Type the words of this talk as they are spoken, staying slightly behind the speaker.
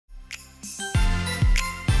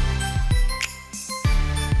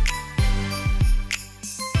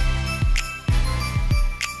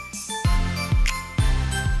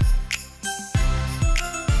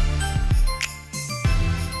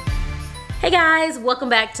guys, welcome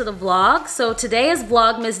back to the vlog. So today is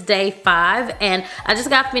Vlogmas day 5 and I just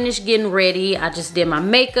got finished getting ready. I just did my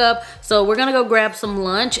makeup, so we're gonna go grab some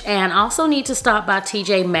lunch, and I also need to stop by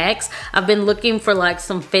TJ Maxx. I've been looking for like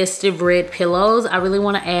some festive red pillows. I really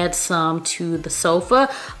want to add some to the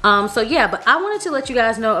sofa. So yeah, but I wanted to let you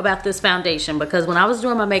guys know about this foundation because when I was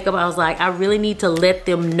doing my makeup I was like, I really need to let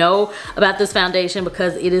them know about this foundation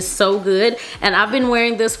because it is so good, and I've been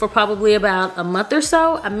wearing this for probably about a month or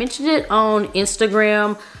so. I mentioned it on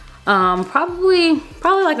Instagram probably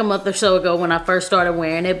like a month or so ago when I first started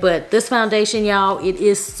wearing it, but this foundation, y'all, it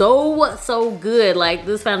is so good. Like,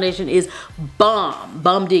 this foundation is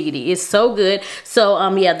bomb diggity. It's so good.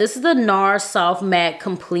 So yeah, this is the NARS Soft Matte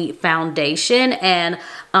Complete Foundation, and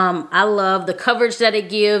I love the coverage that it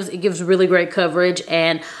gives. It gives really great coverage,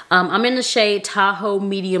 and I'm in the shade Tahoe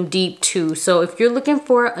Medium Deep 2. So if you're looking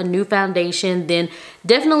for a new foundation, then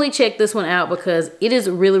definitely check this one out because it is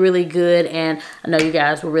really good, and I know you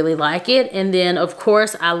guys will really like it. And then of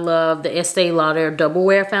course I love the Estee Lauder Double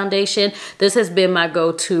Wear Foundation. This has been my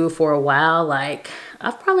go-to for a while. Like,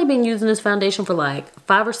 I've probably been using this foundation for like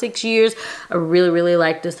 5 or 6 years. I really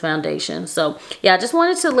like this foundation. So yeah, I just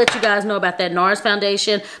wanted to let you guys know about that NARS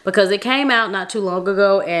foundation because it came out not too long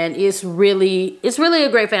ago, and it's really a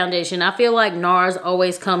great foundation. I feel like NARS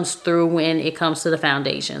always comes through when it comes to the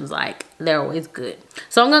foundations. Like, they're always good.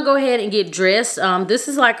 So I'm gonna go ahead and get dressed. This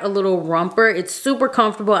is like a little romper. It's super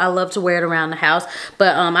comfortable. I love to wear it around the house,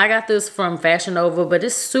 but I got this from Fashion Nova, but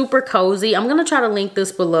it's super cozy. I'm gonna try to link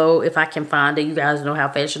this below if I can find it. You guys know how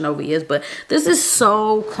Fashion Nova is, but this is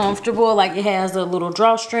so comfortable. Like, it has a little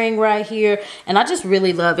drawstring right here, and I just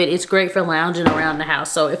really love it. It's great for lounging around the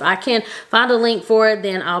house. So if I can find a link for it,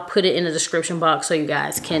 then I'll put it in the description box so you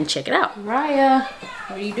guys can check it out. Raya,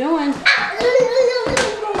 what are you doing?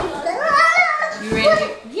 You ready to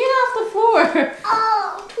get off the floor?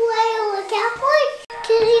 Oh, play with Cowboy.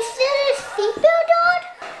 Can he fit his seatbelt on?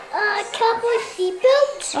 Cowboy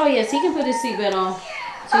seatbelt? Oh yes, he can put his seatbelt on.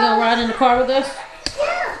 So you gonna ride in the car with us?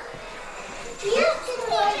 Yeah.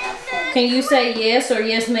 Yes, can you say yes or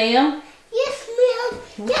yes, ma'am? Yes, ma'am.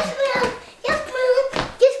 Yes, ma'am. Yes, ma'am.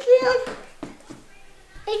 Yes, ma'am.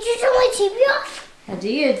 Did you turn my TV off? I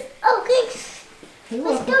did. Oh, thanks.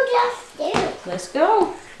 Let's go downstairs. Let's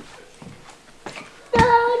go.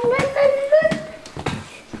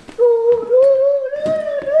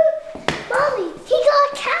 Mommy, he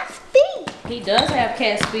got cat speed. He does have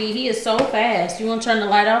cat speed. He is so fast. You want to turn the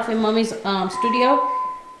light off in Mommy's studio?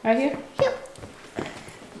 Right here? Yep.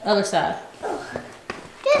 Other side. Oh,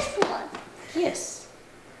 this one. Yes.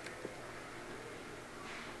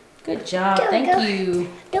 Good job. Thank you.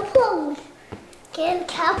 The phone. Can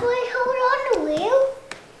Cowboy hold on the wheel?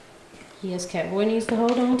 Yes, Catboy needs to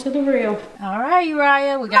hold on to the rail. All right,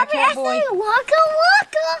 Uriah, we got Mommy, Catboy. I say waka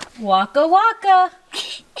Waka waka.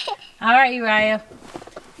 All right, Uriah.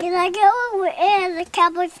 And I go and the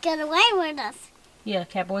Cowboy's gonna ride with us. Yeah,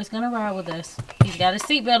 Catboy's gonna ride with us. He's got his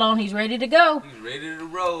seatbelt on. He's ready to go. He's ready to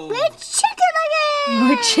roll. We're chicken again.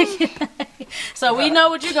 We're chicken. So we know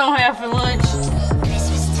what you're gonna have for lunch.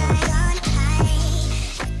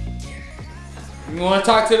 You want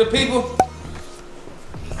to talk to the people?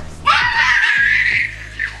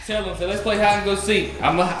 Tell them, so let's play hide and go seek.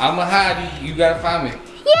 I'ma hide you. You gotta find me.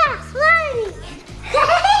 Yeah, find me.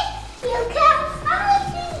 You can't find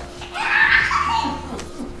me.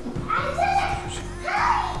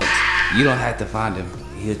 You don't have to find him.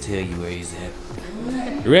 He'll tell you where he's at.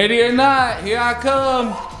 Ready or not, here I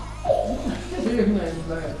come.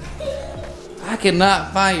 I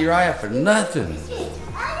cannot find Uriah for nothing.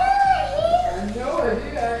 I know we're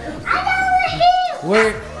here.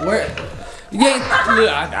 Where? Yeah, look,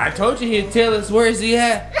 I told you he'd tell us. Where is he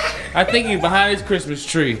at? I think he's behind his Christmas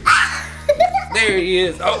tree. There he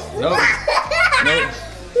is. Oh, no. All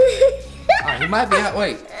right, he might be out.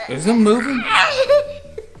 Wait, is he moving?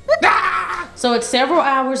 So it's several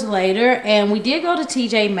hours later, and we did go to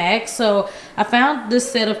TJ Maxx. So I found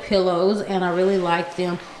this set of pillows, and I really like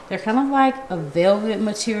them. They're kind of like a velvet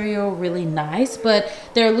material, really nice, but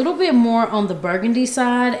they're a little bit more on the burgundy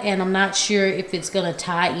side, and I'm not sure if it's gonna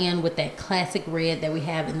tie in with that classic red that we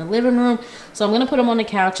have in the living room. So I'm gonna put them on the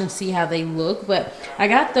couch and see how they look, but I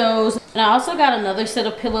got those. And I also got another set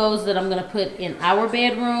of pillows that I'm gonna put in our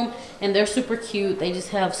bedroom, and they're super cute. They just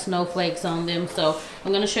have snowflakes on them. So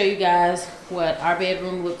I'm gonna show you guys what our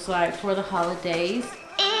bedroom looks like for the holidays.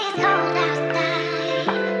 It's cold outside.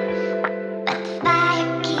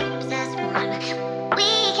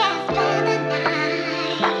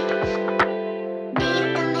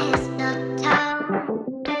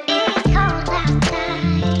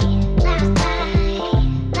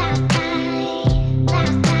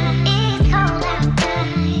 It's cold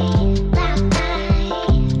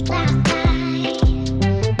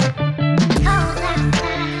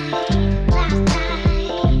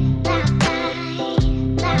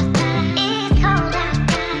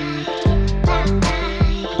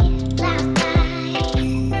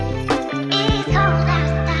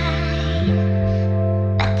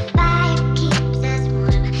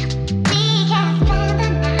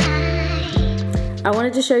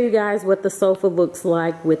to show you guys what the sofa looks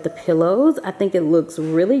like with the pillows. I think it looks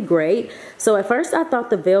really great. So at first I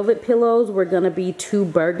thought the velvet pillows were gonna be too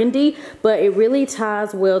burgundy, but it really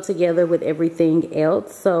ties well together with everything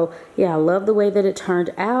else. So yeah, I love the way that it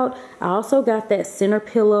turned out. I also got that center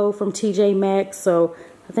pillow from TJ Maxx, so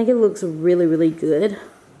I think it looks really, really good.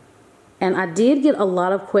 And I did get a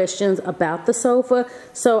lot of questions about the sofa.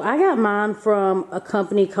 So I got mine from a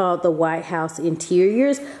company called the White House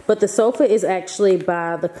Interiors, but the sofa is actually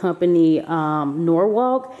by the company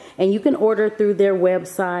Norwalk, and you can order through their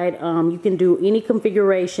website. You can do any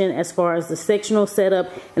configuration as far as the sectional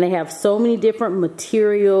setup, and they have so many different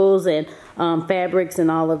materials and fabrics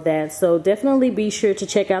and all of that. So definitely be sure to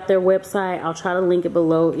check out their website. I'll try to link it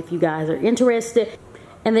below if you guys are interested.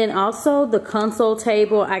 And then also the console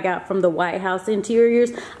table I got from the White House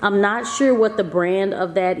Interiors. I'm not sure what the brand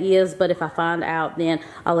of that is, but if I find out, then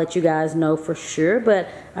I'll let you guys know for sure. But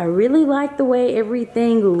I really like the way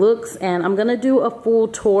everything looks, and I'm gonna do a full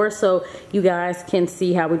tour so you guys can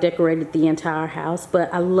see how we decorated the entire house.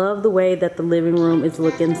 But I love the way that the living room is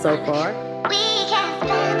looking so far.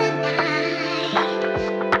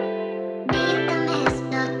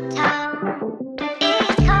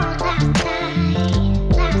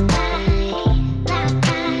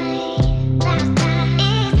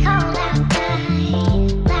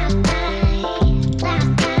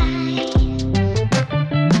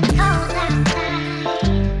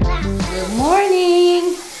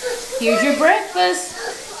 Here's your breakfast.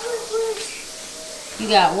 You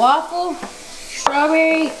got waffle,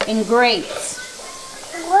 strawberry, and grapes.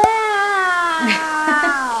 Wow.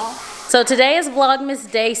 So today is Vlogmas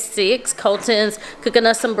day 6. Colton's cooking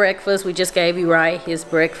us some breakfast. We just gave Uriah his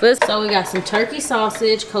breakfast. So we got some turkey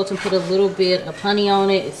sausage. Colton put a little bit of honey on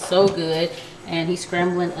it. It's so good. And he's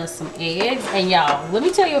scrambling us some eggs. And y'all, let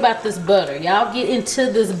me tell you about this butter. Y'all get into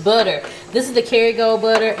this butter. This is the Kerrygold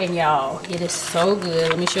butter, and y'all, it is so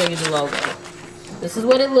good. Let me show you the logo. This is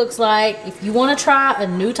what it looks like. If you want to try a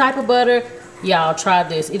new type of butter, y'all try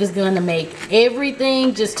this. It is going to make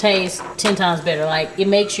everything just taste 10 times better. Like, it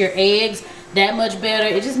makes your eggs that much better.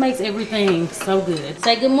 It just makes everything so good.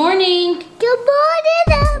 Say good morning. Good morning,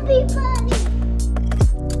 everybody.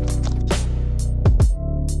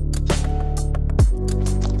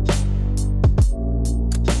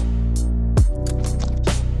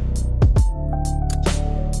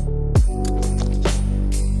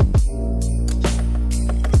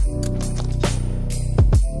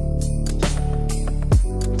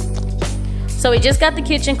 So we just got the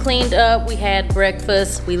kitchen cleaned up. We had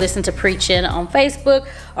breakfast. We listened to preaching on Facebook.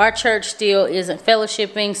 Our church still isn't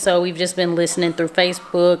fellowshipping, so we've just been listening through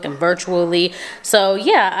Facebook and virtually. So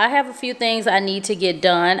yeah, I have a few things I need to get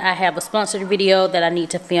done. I have a sponsored video that I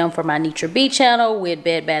need to film for my NitraaB channel with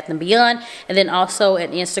Bed Bath & Beyond, and then also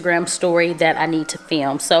an Instagram story that I need to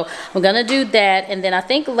film. So I'm gonna do that, and then I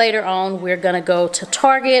think later on we're gonna go to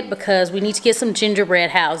Target because we need to get some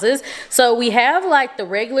gingerbread houses. So we have like the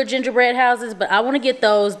regular gingerbread houses, but I want to get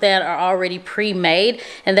those that are already pre-made,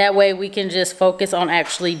 and that way we can just focus on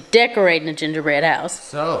actually decorating the gingerbread house.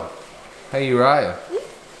 So, hey Uriah,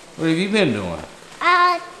 what have you been doing?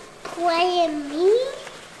 Playing me.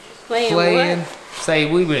 Playing what?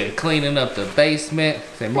 Say we been cleaning up the basement.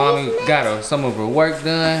 Say mommy got some of her work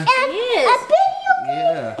done. Yes. A video game.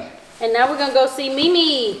 Yeah. And now we're gonna go see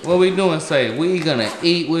Mimi. What we doing? Say we gonna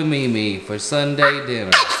eat with Mimi for Sunday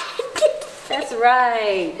dinner. That's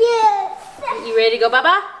right. Yes. You ready to go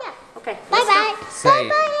bye-bye? Yeah. Okay. Bye-bye. Say,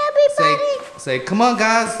 Bye-bye, everybody. say, come on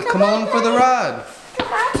guys, come on for the ride.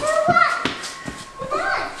 Come on, Come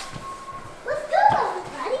on. Let's go,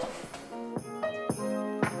 everybody.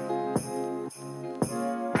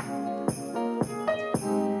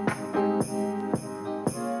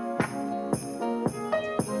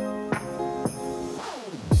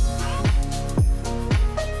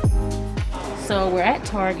 So we're at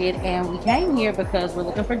Target, and we came here because we're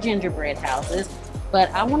looking for gingerbread houses, but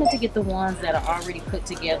I wanted to get the ones that are already put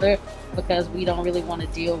together because we don't really want to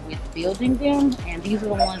deal with building them, and these are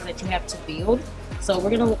the ones that you have to build. So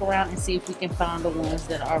we're gonna look around and see if we can find the ones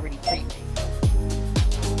that are already pre-made.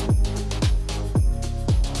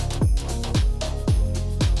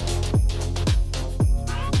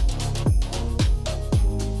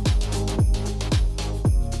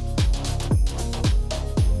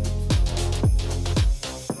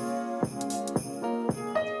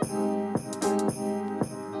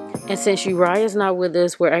 And since Uriah's not with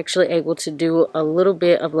us, we're actually able to do a little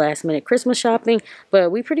bit of last minute Christmas shopping,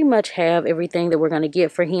 but we pretty much have everything that we're going to get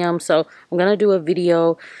for him. So I'm going to do a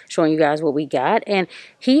video showing you guys what we got. And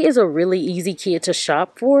he is a really easy kid to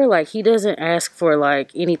shop for. Like, he doesn't ask for like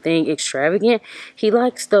anything extravagant. He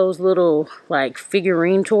likes those little like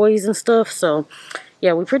figurine toys and stuff. So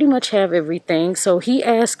yeah, we pretty much have everything. So he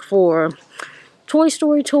asked for Toy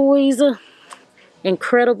Story toys,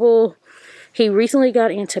 Incredible. He recently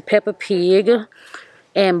got into Peppa Pig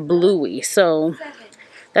and Bluey. So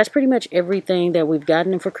that's pretty much everything that we've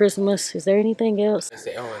gotten him for Christmas. Is there anything else?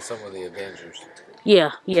 Oh, and some of the Avengers.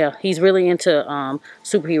 Yeah. He's really into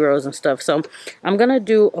superheroes and stuff. So I'm going to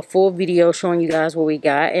do a full video showing you guys what we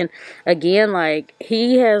got. And again, like,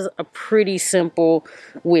 he has a pretty simple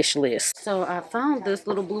wish list. So I found this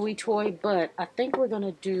little Bluey toy, but I think we're going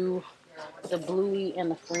to do the Bluey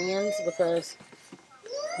and the Friends because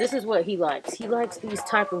this is what he likes. He likes these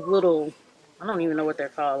type of little, I don't even know what they're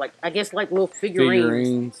called. Like, I guess like little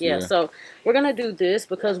figurines. Yeah, so we're going to do this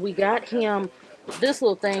because we got him this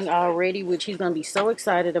little thing already, which he's going to be so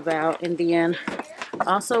excited about. And then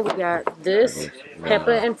also we got this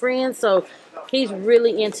Peppa and Friends. So he's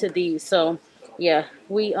really into these. So yeah,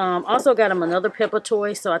 we also got him another Peppa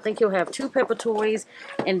toy. So I think he'll have 2 Peppa toys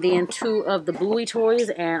and then 2 of the Bluey toys.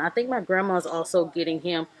 And I think my grandma's also getting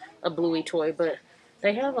him a Bluey toy. But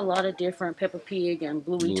they have a lot of different Peppa Pig and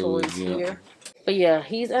Bluey toys here. But yeah,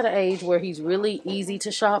 he's at an age where he's really easy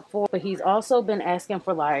to shop for. But he's also been asking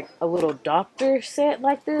for like a little doctor set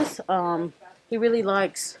like this. He really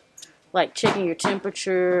likes like checking your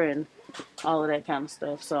temperature and all of that kind of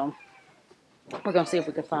stuff. So we're going to see if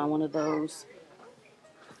we can find one of those.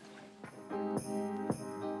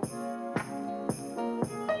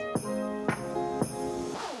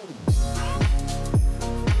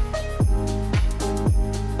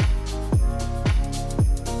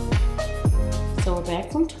 So we're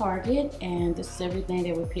back from Target, and this is everything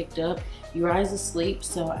that we picked up. Uriah's asleep,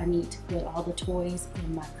 so I need to put all the toys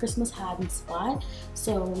in my Christmas hiding spot.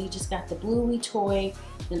 So we just got the Bluey toy,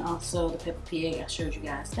 then also the Peppa Pig. I showed you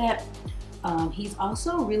guys that. He's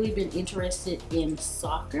also really been interested in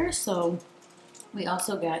soccer, so we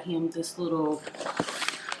also got him this little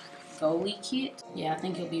goalie kit. Yeah, I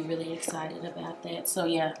think he'll be really excited about that. So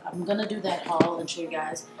yeah, I'm gonna do that haul and show you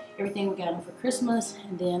guys everything we got him for Christmas.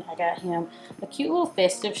 And then I got him a cute little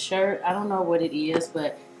festive shirt. I don't know what it is,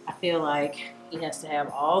 but I feel like he has to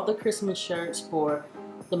have all the Christmas shirts for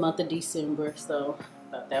the month of December. So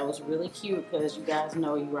I thought that was really cute because you guys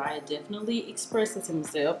know Uriah definitely expresses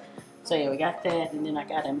himself. So yeah, we got that. And then I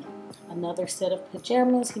got him another set of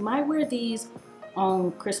pajamas. He might wear these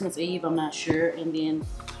on Christmas Eve, I'm not sure. And then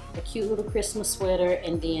a cute little Christmas sweater,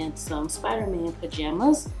 and then some Spider-Man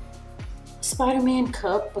pajamas. Spider-Man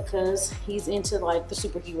cup because he's into like the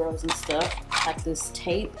superheroes and stuff. Like this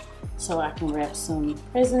tape so I can wrap some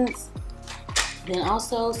presents. Then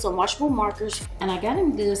also some washable markers, and I got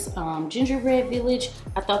him this gingerbread village.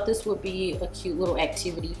 I thought this would be a cute little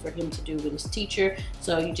activity for him to do with his teacher.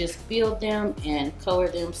 So you just build them and color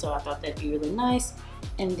them, so I thought that'd be really nice.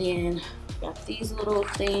 And then got these little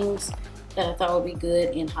things that I thought would be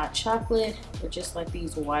good in hot chocolate. They're just like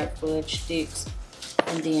these white fudge sticks.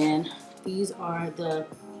 And then these are the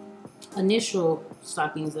initial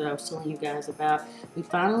stockings that I was telling you guys about. We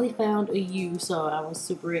finally found a U, so I was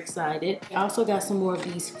super excited. I also got some more of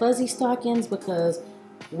these fuzzy stockings because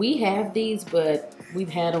we have these, but we've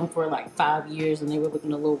had them for like 5 years and they were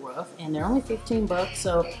looking a little rough, and they're only 15 bucks,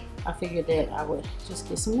 so I figured that I would just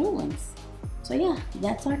get some new ones. So yeah,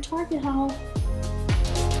 that's our Target haul.